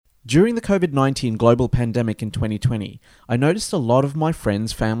During the COVID-19 global pandemic in 2020, I noticed a lot of my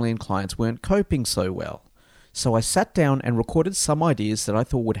friends, family and clients weren't coping so well. So I sat down and recorded some ideas that I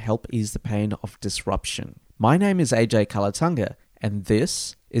thought would help ease the pain of disruption. My name is AJ Kalatunga, and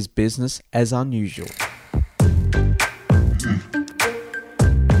this is Business as Unusual.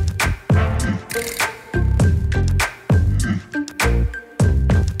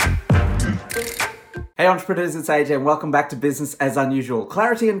 Hey entrepreneurs, it's AJ and welcome back to Business as Unusual.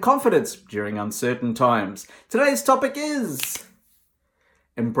 Clarity and confidence during uncertain times. Today's topic is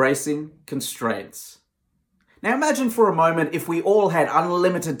embracing constraints. Now imagine for a moment if we all had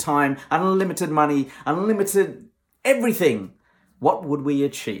unlimited time, unlimited money, unlimited everything. What would we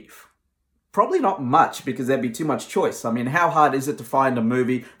achieve? Probably not much, because there'd be too much choice. I mean, how hard is it to find a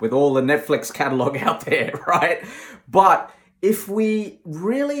movie with all the Netflix catalog out there, right? But if we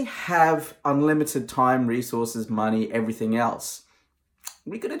really have unlimited time, resources, money, everything else,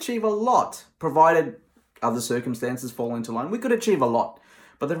 we could achieve a lot, provided other circumstances fall into line. We could achieve a lot.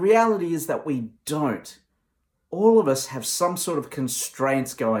 But the reality is that we don't. All of us have some sort of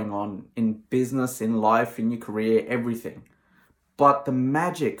constraints going on in business, in life, in your career, everything. But the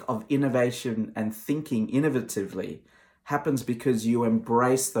magic of innovation and thinking innovatively happens because you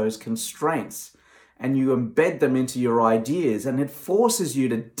embrace those constraints and you embed them into your ideas, and it forces you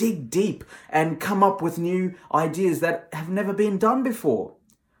to dig deep and come up with new ideas that have never been done before.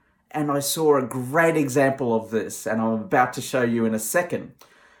 And I saw a great example of this, and I'm about to show you in a second.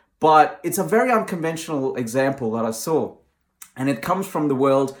 But it's a very unconventional example that I saw, and it comes from the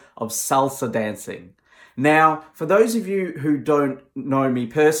world of salsa dancing. Now, for those of you who don't know me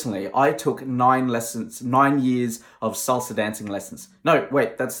personally, I took 9 years of salsa dancing lessons. No,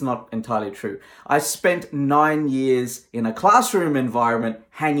 wait, that's not entirely true. I spent 9 years in a classroom environment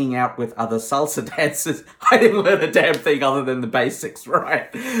hanging out with other salsa dancers. I didn't learn a damn thing other than the basics, right?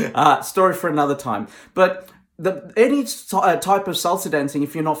 Story for another time. But any type of salsa dancing,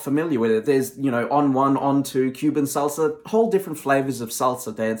 if you're not familiar with it, there's, on one, on two, Cuban salsa, whole different flavors of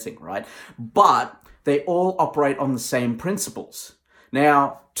salsa dancing, right? But they all operate on the same principles.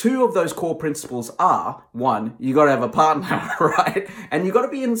 Now, 2 of those core principles are, 1, you got to have a partner, right? And you got to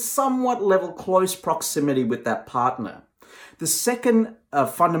be in somewhat level close proximity with that partner. The second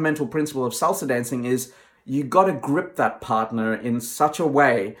fundamental principle of salsa dancing is you got to grip that partner in such a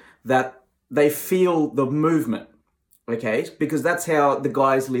way that they feel the movement, okay? Because that's how the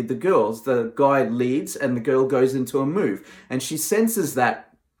guys lead the girls. The guy leads and the girl goes into a move. And she senses that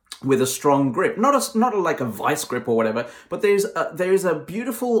with a strong grip, not like a vice grip or whatever, but there's a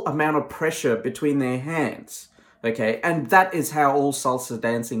beautiful amount of pressure between their hands, okay? And that is how all salsa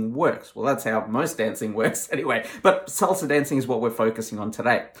dancing works. Well, that's how most dancing works anyway, but salsa dancing is what we're focusing on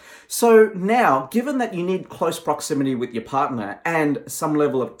today. So now, given that you need close proximity with your partner and some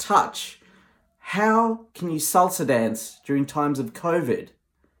level of touch, how can you salsa dance during times of COVID?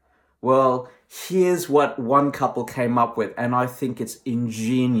 Well, here's what one couple came up with, and I think it's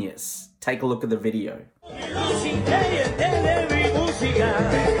ingenious. Take a look at the video.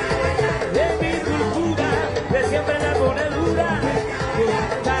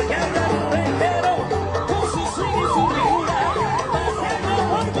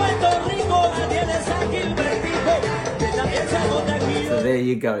 So there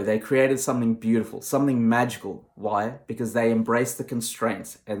you go. They created something beautiful, something magical. Why? Because they embraced the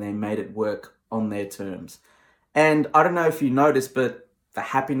constraints and they made it work on their terms. And I don't know if you noticed, but the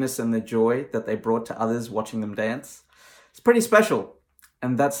happiness and the joy that they brought to others watching them dance, it's pretty special.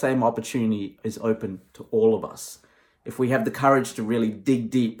 And that same opportunity is open to all of us if we have the courage to really dig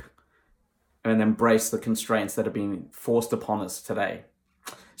deep and embrace the constraints that are being forced upon us today.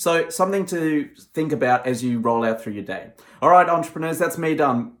 So something to think about as you roll out through your day. All right, entrepreneurs, that's me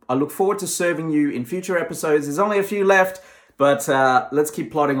done. I look forward to serving you in future episodes. There's only a few left, but let's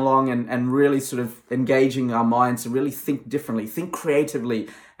keep plodding along and really sort of engaging our minds to really think differently, think creatively,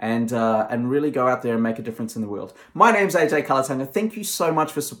 and really go out there and make a difference in the world. My name's AJ Kalatunga. Thank you so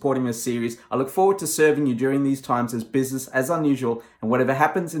much for supporting this series. I look forward to serving you during these times as Business as Unusual. And whatever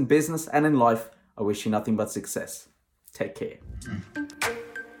happens in business and in life, I wish you nothing but success. Take care.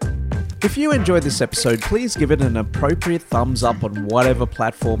 If you enjoyed this episode, please give it an appropriate thumbs up on whatever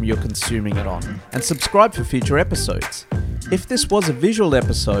platform you're consuming it on, and subscribe for future episodes. If this was a visual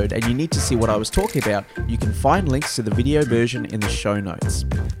episode and you need to see what I was talking about, you can find links to the video version in the show notes.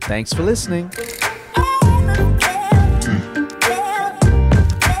 Thanks for listening.